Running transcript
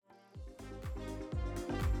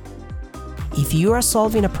If you are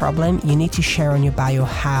solving a problem, you need to share on your bio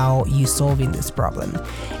how you're solving this problem.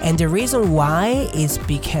 And the reason why is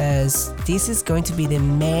because this is going to be the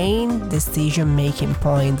main decision-making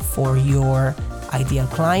point for your ideal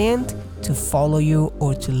client to follow you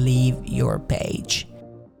or to leave your page.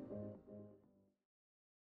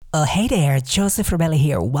 Hey there, Joseph Rebelli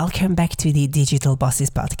here. Welcome back to the Digital Bosses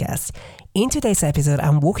podcast. In today's episode,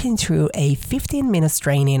 I'm walking through a 15-minute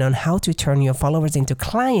training on how to turn your followers into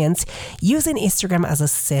clients using Instagram as a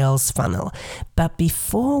sales funnel. But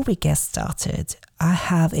before we get started, I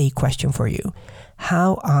have a question for you.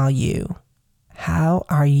 How are you? How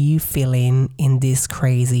are you feeling in this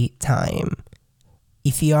crazy time?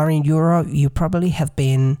 If you are in Europe, you probably have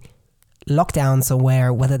been locked down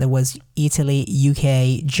somewhere, whether there was Italy,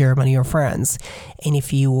 UK, Germany, or France. And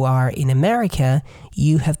if you are in America,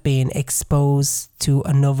 you have been exposed to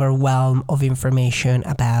an overwhelm of information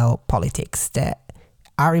about politics that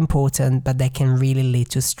are important, but that can really lead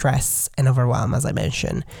to stress and overwhelm, as I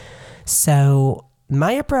mentioned. So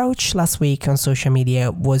my approach last week on social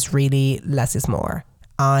media was really less is more.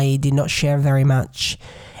 I did not share very much.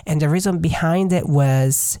 And the reason behind it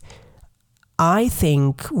was I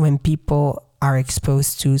think when people are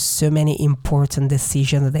exposed to so many important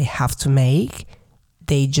decisions that they have to make,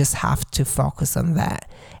 they just have to focus on that.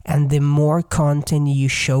 And the more content you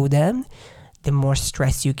show them, the more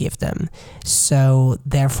stress you give them. So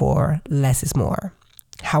therefore, less is more.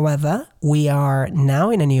 However, we are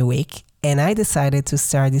now in a new week, and I decided to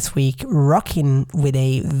start this week rocking with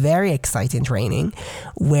a very exciting training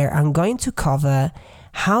where I'm going to cover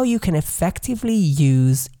how you can effectively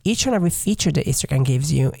use each and every feature that Instagram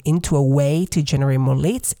gives you into a way to generate more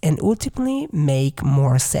leads and ultimately make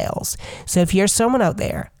more sales. So if you're someone out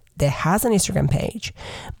there that has an Instagram page,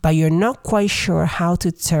 but you're not quite sure how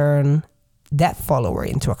to turn that follower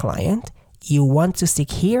into a client, you want to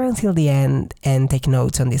stick here until the end and take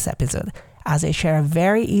notes on this episode, as I share a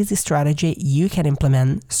very easy strategy you can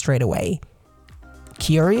implement straight away.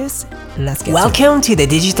 Curious? Let's get Welcome to the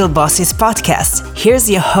Digital Bosses podcast. Here's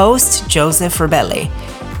your host, Joseph Rebelli,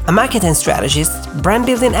 a marketing strategist, brand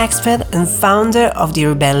building expert, and founder of the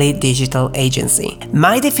Rebelli Digital Agency.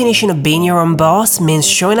 My definition of being your own boss means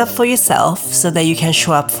showing up for yourself so that you can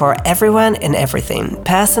show up for everyone and everything,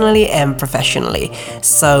 personally and professionally.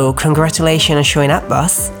 So, congratulations on showing up,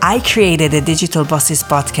 boss. I created the Digital Bosses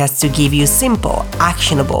podcast to give you simple,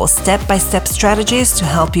 actionable, step-by-step strategies to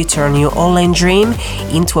help you turn your online dream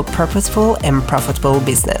into a purposeful and profitable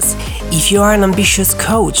business. If you are an ambitious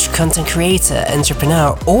coach, content creator,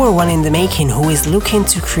 entrepreneur, or one in the making who is looking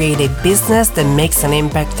to create a business that makes an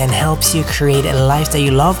impact and helps you create a life that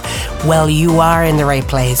you love, well, you are in the right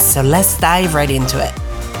place. So let's dive right into it.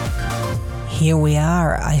 Here we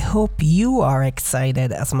are. I hope you are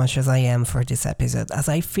excited as much as I am for this episode, as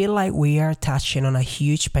I feel like we are touching on a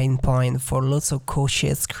huge pain point for lots of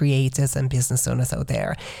coaches, creators, and business owners out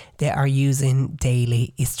there that are using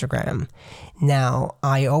daily Instagram. Now,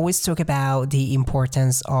 I always talk about the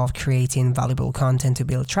importance of creating valuable content to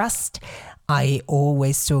build trust. I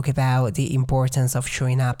always talk about the importance of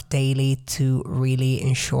showing up daily to really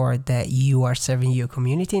ensure that you are serving your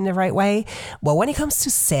community in the right way. But when it comes to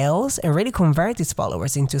sales and really convert these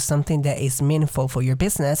followers into something that is meaningful for your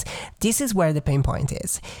business, this is where the pain point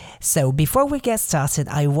is. So before we get started,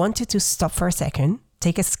 I wanted to stop for a second,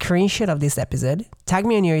 take a screenshot of this episode, tag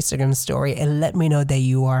me on your Instagram story, and let me know that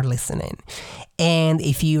you are listening. And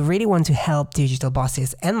if you really want to help Digital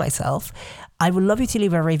Bosses and myself, I would love you to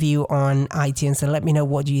leave a review on iTunes and let me know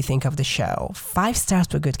what do you think of the show. 5 stars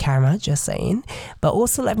for good karma, just saying. But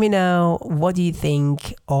also let me know what do you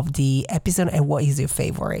think of the episode and what is your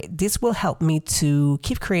favorite. This will help me to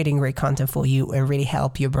keep creating great content for you and really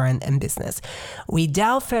help your brand and business.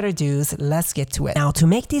 Without further ado, let's get to it. Now, to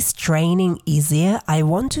make this training easier, I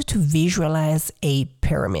want you to visualize a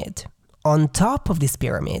pyramid. On top of this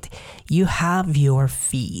pyramid, you have your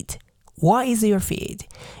feed. What is your feed?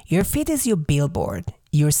 Your feed is your billboard,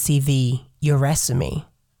 your CV, your resume.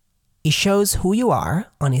 It shows who you are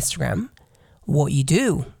on Instagram, what you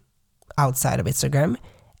do outside of Instagram,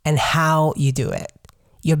 and how you do it.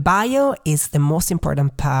 Your bio is the most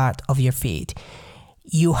important part of your feed.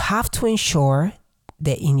 You have to ensure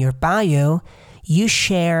that in your bio, you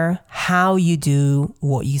share how you do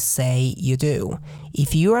what you say you do.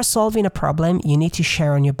 If you are solving a problem, you need to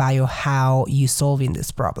share on your bio how you're solving this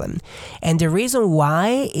problem. And the reason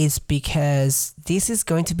why is because this is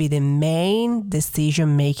going to be the main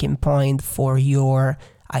decision-making point for your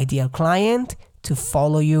ideal client to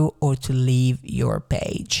follow you or to leave your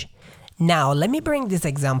page. Now, let me bring this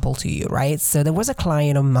example to you, right? So there was a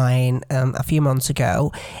client of mine a few months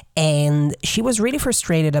ago, and she was really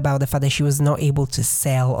frustrated about the fact that she was not able to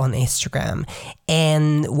sell on Instagram.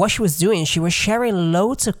 And what she was doing, she was sharing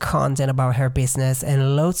loads of content about her business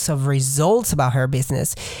and loads of results about her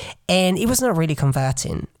business, and it was not really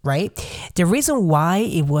converting, right? The reason why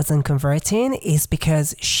it wasn't converting is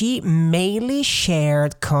because she mainly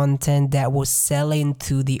shared content that was selling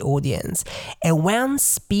to the audience. And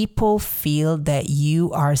once people feel that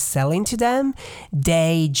you are selling to them,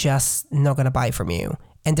 they just not gonna buy from you.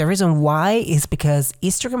 And the reason why is because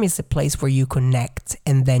Instagram is a place where you connect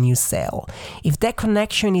and then you sell. If that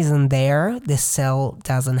connection isn't there, the sale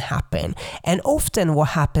doesn't happen. And often what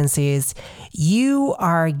happens is you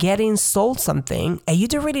are getting sold something and you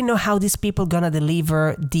don't really know how these people gonna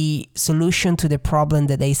deliver the solution to the problem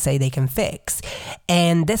that they say they can fix.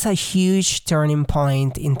 And that's a huge turning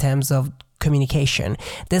point in terms of communication.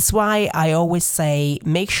 That's why I always say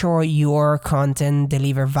make sure your content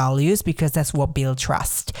deliver values, because that's what builds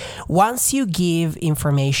trust. Once you give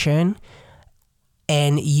information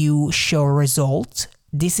and you show results,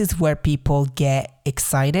 this is where people get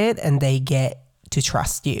excited and they get to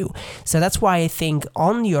trust you. So that's why I think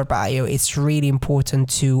on your bio, it's really important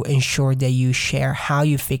to ensure that you share how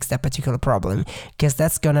you fix that particular problem, because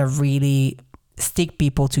that's gonna really stick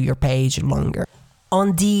people to your page longer.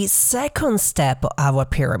 On the second step of our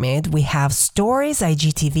pyramid, we have stories,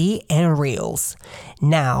 IGTV, and Reels.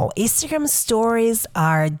 Now, Instagram stories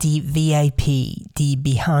are the VIP, the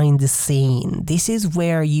behind the scene. This is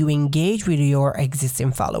where you engage with your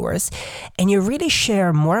existing followers and you really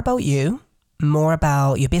share more about you, more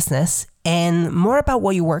about your business, and more about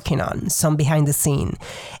what you're working on, some behind the scene.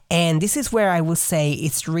 And this is where I will say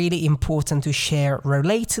it's really important to share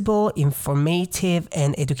relatable, informative,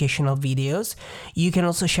 and educational videos. You can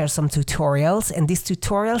also share some tutorials, and these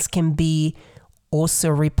tutorials can be also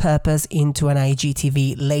repurposed into an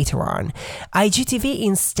IGTV later on. IGTV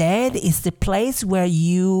instead is the place where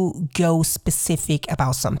you go specific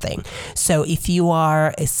about something. So if you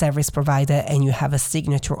are a service provider and you have a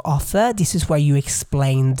signature offer, this is where you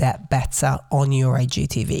explain that better on your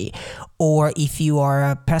IGTV. Or if you are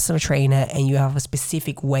a personal trainer and you have a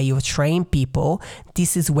specific way you train people,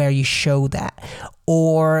 this is where you show that.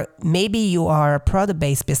 Or maybe you are a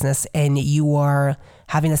product-based business and you are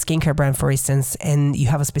having a skincare brand, for instance, and you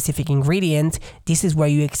have a specific ingredient, this is where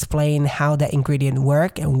you explain how that ingredient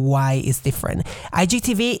works and why it's different.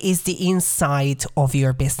 IGTV is the inside of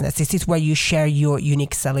your business. This is where you share your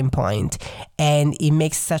unique selling point. And it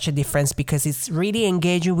makes such a difference because it's really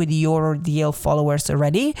engaging with your ideal followers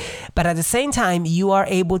already. But at the same time, you are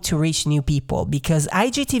able to reach new people because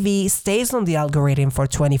IGTV stays on the algorithm for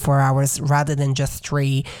 24 hours rather than just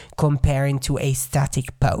 3, comparing to a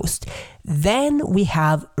static post. Then we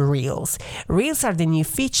have Reels. Reels are the new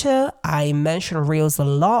feature. I mention Reels a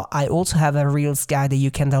lot. I also have a Reels guide that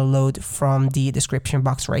you can download from the description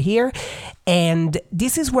box right here. And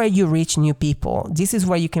this is where you reach new people. This is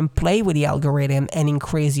where you can play with the algorithm and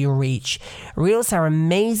increase your reach. Reels are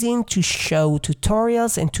amazing to show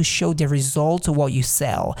tutorials and to show the results of what you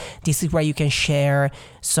sell. This is where you can share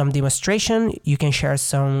some demonstration, you can share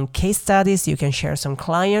some case studies, you can share some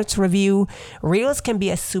clients review. Reels can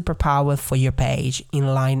be a superpower for your page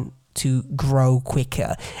in line to grow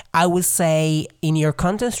quicker. I would say in your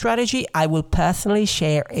content strategy, I will personally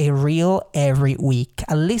share a reel every week,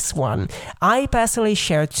 at least one. I personally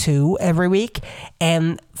share 2 every week,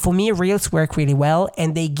 and for me, reels work really well,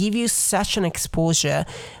 and they give you such an exposure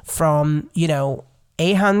from,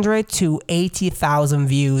 800 to 80,000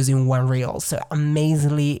 views in one reel. So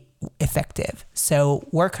amazingly effective. So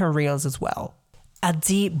work on reels as well. At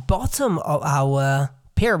the bottom of our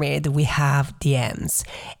pyramid, we have DMs.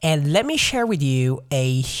 And let me share with you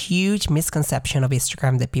a huge misconception of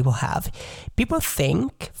Instagram that people have. People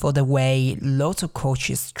think, for the way lots of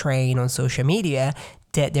coaches train on social media,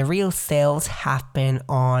 that the real sales happen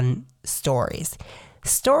on stories.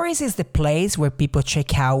 Stories is the place where people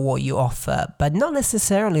check out what you offer, but not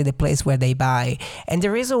necessarily the place where they buy. And the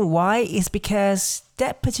reason why is because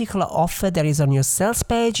that particular offer that is on your sales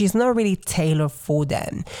page is not really tailored for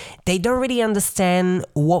them. They don't really understand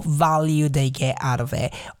what value they get out of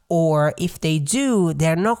it. Or if they do,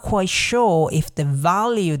 they're not quite sure if the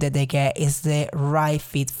value that they get is the right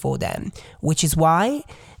fit for them. Which is why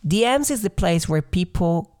DMs is the place where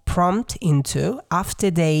people prompt into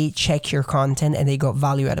after they check your content and they got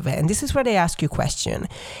value out of it. And this is where they ask you a question.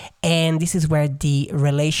 And this is where the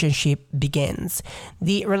relationship begins.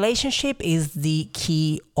 The relationship is the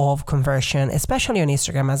key of conversion, especially on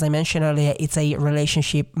Instagram. As I mentioned earlier, it's a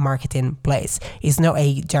relationship marketing place. It's not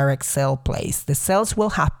a direct sale place. The sales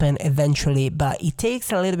will happen eventually, but it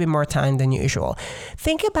takes a little bit more time than usual.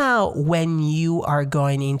 Think about when you are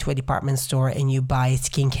going into a department store and you buy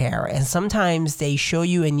skincare, and sometimes they show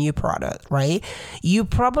you a new product, right? You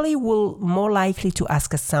probably will more likely to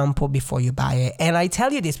ask a sample before you buy it. And I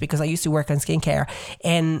tell you this because I used to work on skincare,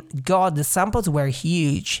 and God, the samples were a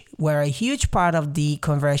huge part of the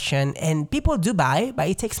conversion, and people do buy, but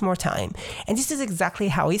it takes more time. And this is exactly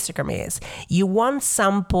how Instagram is. You want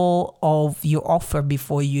sample of your offer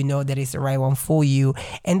before you know that it's the right one for you.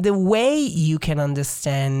 And the way you can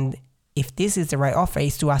understand if this is the right offer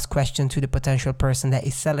is to ask questions to the potential person that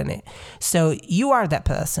is selling it. So you are that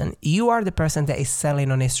person. You are the person that is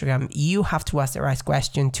selling on Instagram. You have to ask the right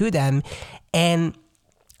question to them. And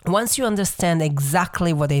once you understand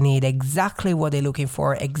exactly what they need, exactly what they're looking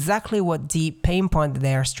for, exactly what the pain point that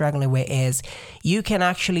they are struggling with is, you can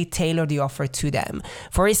actually tailor the offer to them.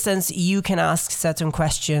 For instance, you can ask certain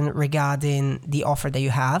questions regarding the offer that you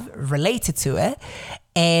have related to it.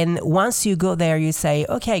 And once you go there, you say,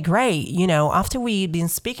 okay, great. After we've been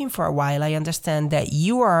speaking for a while, I understand that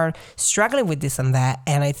you are struggling with this and that.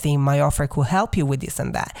 And I think my offer could help you with this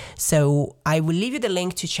and that. So I will leave you the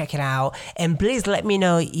link to check it out. And please let me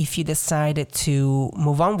know if you decided to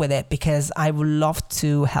move on with it, because I would love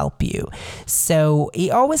to help you. So it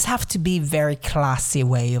always have to be very classy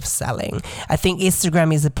way of selling. I think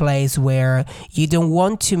Instagram is a place where you don't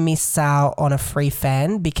want to miss out on a free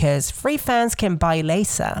fan, because free fans can buy later.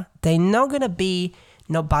 They're not going to be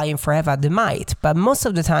not buying forever. They might, but most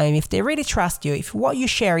of the time, if they really trust you, if what you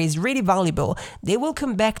share is really valuable, they will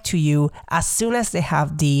come back to you as soon as they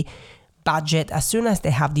have the budget, as soon as they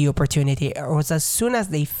have the opportunity, or as soon as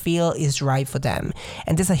they feel is right for them.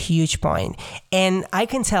 And that's a huge point. And I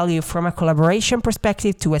can tell you, from a collaboration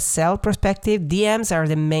perspective to a sale perspective, DMs are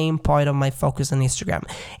the main point of my focus on Instagram.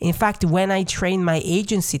 In fact, when I train my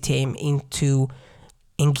agency team into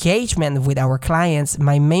engagement with our clients,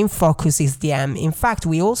 my main focus is DM. In fact,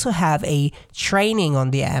 we also have a training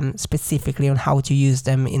on DM specifically on how to use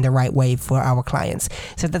them in the right way for our clients.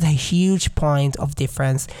 So that's a huge point of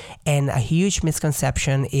difference, and a huge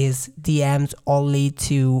misconception is DMs only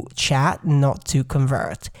to chat, not to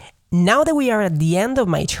convert. Now that we are at the end of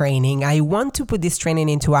my training, I want to put this training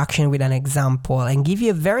into action with an example and give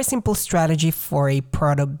you a very simple strategy for a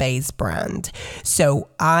product-based brand. So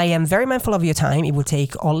I am very mindful of your time. It will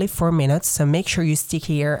take only 4 minutes, so make sure you stick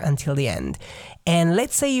here until the end. And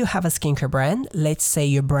let's say you have a skincare brand. Let's say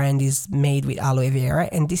your brand is made with aloe vera,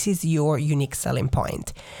 and this is your unique selling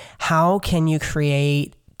point. How can you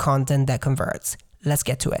create content that converts? Let's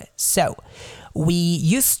get to it. So we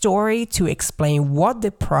use story to explain what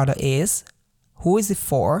the product is, who is it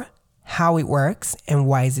for, how it works, and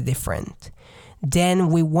why is it different. Then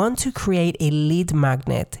we want to create a lead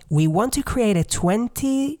magnet. We want to create a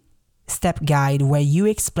 20-step guide where you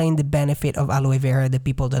explain the benefit of aloe vera that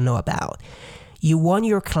people don't know about. You want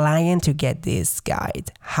your client to get this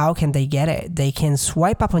guide. How can they get it? They can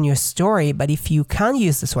swipe up on your story, but if you can't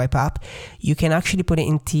use the swipe up, you can actually put it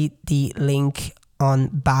into the link on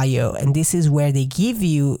bio, and this is where they give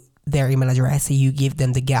you their email address and you give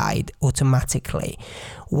them the guide automatically.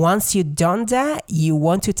 Once you've done that, you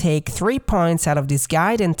want to take 3 points out of this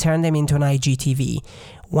guide and turn them into an IGTV.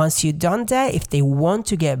 Once you've done that, if they want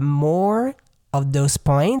to get more of those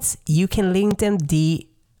points, you can link them the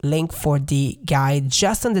link for the guide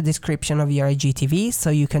just on the description of your IGTV,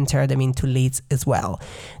 so you can turn them into leads as well.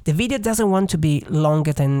 The video doesn't want to be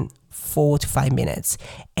longer than 4 to 5 minutes,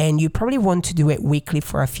 and you probably want to do it weekly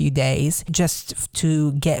for a few days just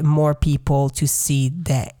to get more people to see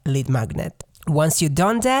that lead magnet. Once you've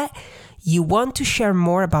done that, you want to share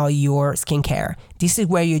more about your skincare. This is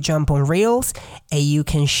where you jump on Reels and you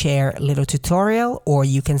can share a little tutorial, or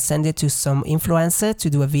you can send it to some influencer to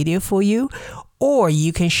do a video for you, or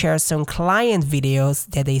you can share some client videos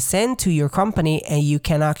that they send to your company and you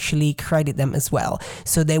can actually credit them as well,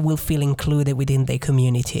 so they will feel included within their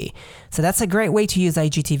community. So that's a great way to use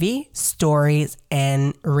IGTV, stories,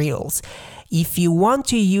 and Reels. If you want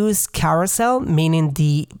to use carousel, meaning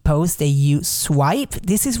the post that you swipe,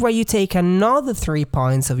 this is where you take another 3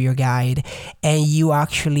 points of your guide and you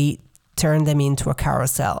actually turn them into a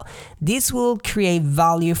carousel. This will create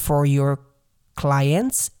value for your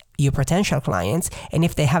clients, your potential clients, and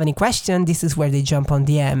if they have any question, this is where they jump on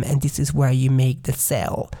DM and this is where you make the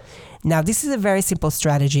sale. Now, this is a very simple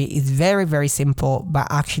strategy. It's very, very simple, but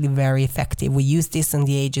actually very effective. We use this in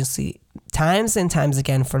the agency times and times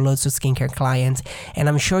again for loads of skincare clients, and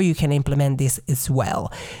I'm sure you can implement this as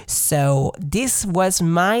well. So this was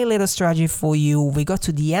my little strategy for you. We got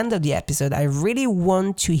to the end of the episode. I really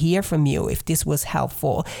want to hear from you if this was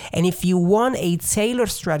helpful, and if you want a tailored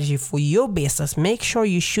strategy for your business, make sure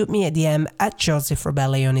you shoot me a DM at Joseph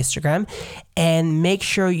Robelli on Instagram, and make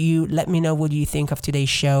sure you let me know what you think of today's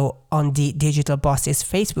show on the Digital Bosses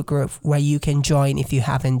Facebook group, where you can join if you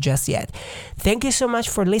haven't just yet. Thank you so much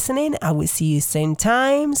for listening. I will see you same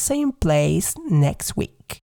time, same place next week.